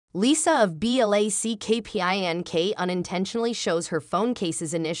Lisa of BLACKPINK unintentionally shows her phone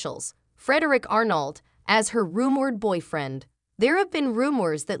case's initials, Frederic Arnault, as her rumored boyfriend. There have been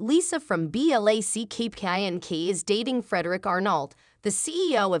rumors that Lisa from BLACKPINK is dating Frederic Arnault, the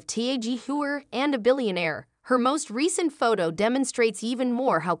CEO of TAG and a billionaire. Her most recent photo demonstrates even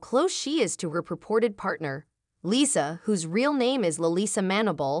more how close she is to her purported partner. Lisa, whose real name is Lalisa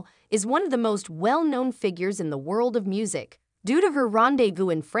Manobol, is one of the most well-known figures in the world of music. Due to her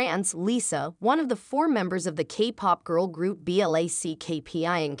rendezvous in France, Lisa, one of the 4 members of the K-pop girl group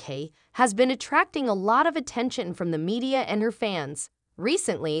BLACKPINK, has been attracting a lot of attention from the media and her fans.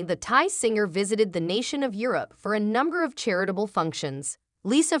 Recently, the Thai singer visited the nation of Europe for a number of charitable functions.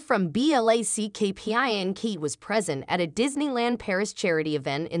 Lisa from BLACKPINK was present at a Disneyland Paris charity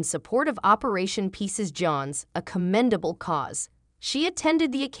event in support of Operation Peace's Johns, a commendable cause. She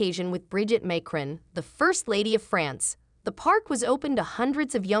attended the occasion with Brigitte Macron, the First Lady of France. The park was open to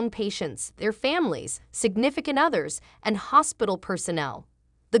hundreds of young patients, their families, significant others, and hospital personnel.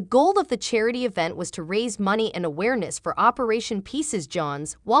 The goal of the charity event was to raise money and awareness for Operation Peace's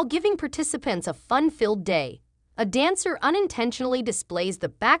Johns while giving participants a fun-filled day. A dancer unintentionally displays the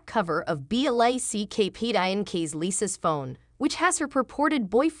back cover of BLACKPINK's Lisa's phone, which has her purported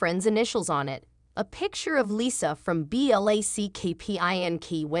boyfriend's initials on it. A picture of Lisa from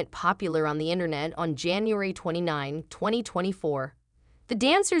BLACKPINK went popular on the internet on January 29, 2024. The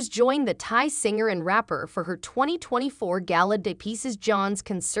dancers joined the Thai singer and rapper for her 2024 Gala de Peace's Johns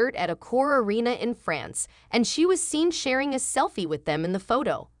concert at Accor Arena in France, and she was seen sharing a selfie with them in the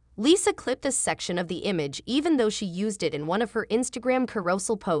photo. Lisa clipped a section of the image even though she used it in one of her Instagram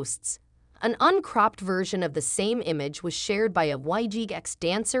carousel posts. An uncropped version of the same image was shared by a YG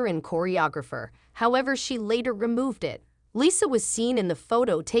ex-dancer and choreographer, however she later removed it. Lisa was seen in the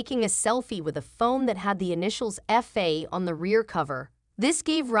photo taking a selfie with a phone that had the initials FA on the rear cover. This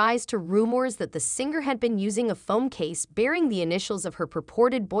gave rise to rumors that the singer had been using a phone case bearing the initials of her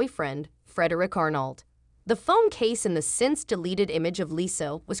purported boyfriend, Frederic Arnault. The phone case in the since-deleted image of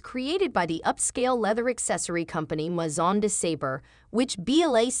Lisa was created by the upscale leather accessory company Maison de Sabre, which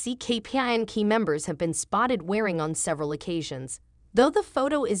BLACKPINK members have been spotted wearing on several occasions. Though the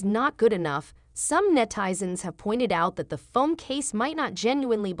photo is not good enough, some netizens have pointed out that the phone case might not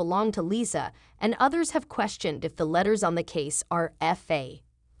genuinely belong to Lisa, and others have questioned if the letters on the case are FA.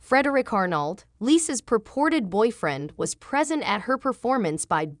 Frederic Arnault, Lisa's purported boyfriend, was present at her performance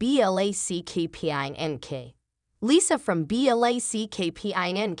by BLACKPINK. Lisa from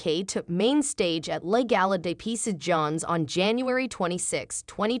BLACKPINK took main stage at La Gala de Peace's Johns on January 26,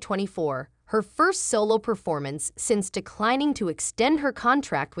 2024, her first solo performance since declining to extend her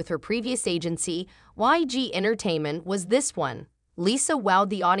contract with her previous agency, YG Entertainment, was this one. Lisa wowed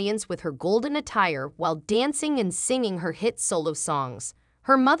the audience with her golden attire while dancing and singing her hit solo songs.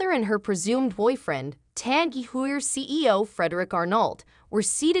 Her mother and her presumed boyfriend, TAG CEO Frederic Arnault, were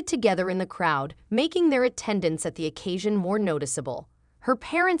seated together in the crowd, making their attendance at the occasion more noticeable. Her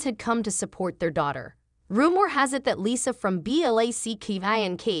parents had come to support their daughter. Rumor has it that Lisa from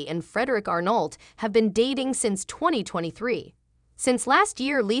BLACKPINK and Frederic Arnault have been dating since 2023. Since last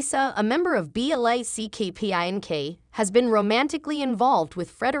year, Lisa, a member of BLACKPINK, has been romantically involved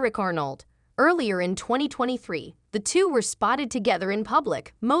with Frederic Arnault. Earlier in 2023, the two were spotted together in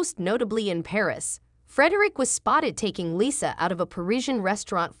public, most notably in Paris. Frederic was spotted taking Lisa out of a Parisian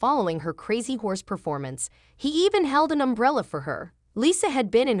restaurant following her Crazy Horse performance. He even held an umbrella for her. Lisa had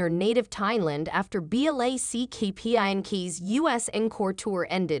been in her native Thailand after BLACKPINK's US Encore tour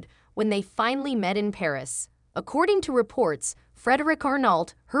ended when they finally met in Paris. According to reports, Frederic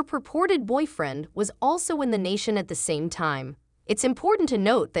Arnault, her purported boyfriend, was also in the nation at the same time. It's important to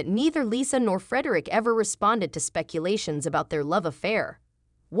note that neither Lisa nor Frederic ever responded to speculations about their love affair.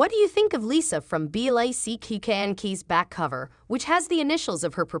 What do you think of Lisa from BLACKPINK's back cover, which has the initials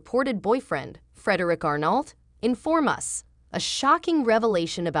of her purported boyfriend, Frederic Arnault? Inform us. A shocking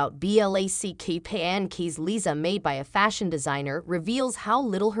revelation about BLACKPINK's Lisa made by a fashion designer reveals how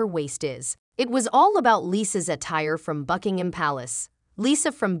little her waist is. It was all about Lisa's attire from Buckingham Palace.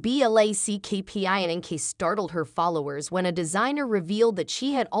 Lisa from BLACKPINK startled her followers when a designer revealed that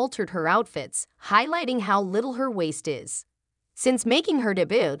she had altered her outfits, highlighting how little her waist is. Since making her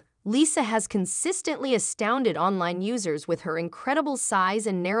debut, Lisa has consistently astounded online users with her incredible size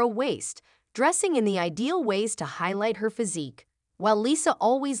and narrow waist, dressing in the ideal ways to highlight her physique. While Lisa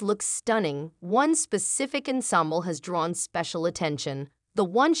always looks stunning, one specific ensemble has drawn special attention, the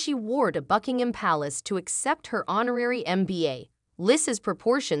one she wore to Buckingham Palace to accept her honorary MBA. Lisa's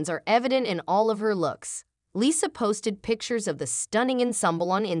proportions are evident in all of her looks. Lisa posted pictures of the stunning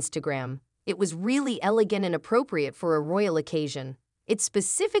ensemble on Instagram. It was really elegant and appropriate for a royal occasion. It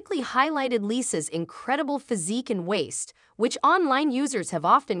specifically highlighted Lisa's incredible physique and waist, which online users have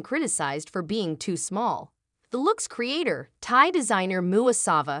often criticized for being too small. The look's creator, Thai designer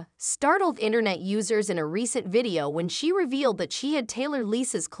Muasava, startled internet users in a recent video when she revealed that she had tailored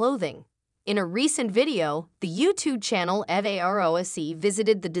Lisa's clothing. In a recent video, the YouTube channel Varose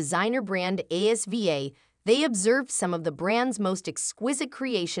visited the designer brand ASVA. They observed some of the brand's most exquisite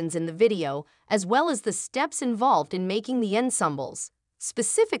creations in the video, as well as the steps involved in making the ensembles.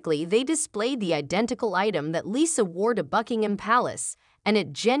 Specifically, they displayed the identical item that Lisa wore to Buckingham Palace, and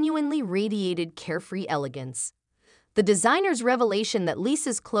it genuinely radiated carefree elegance. The designer's revelation that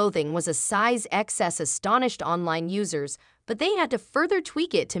Lisa's clothing was a size XS astonished online users, but they had to further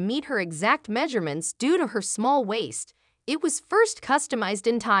tweak it to meet her exact measurements due to her small waist. It was first customized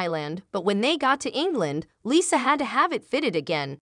in Thailand, but when they got to England, Lisa had to have it fitted again.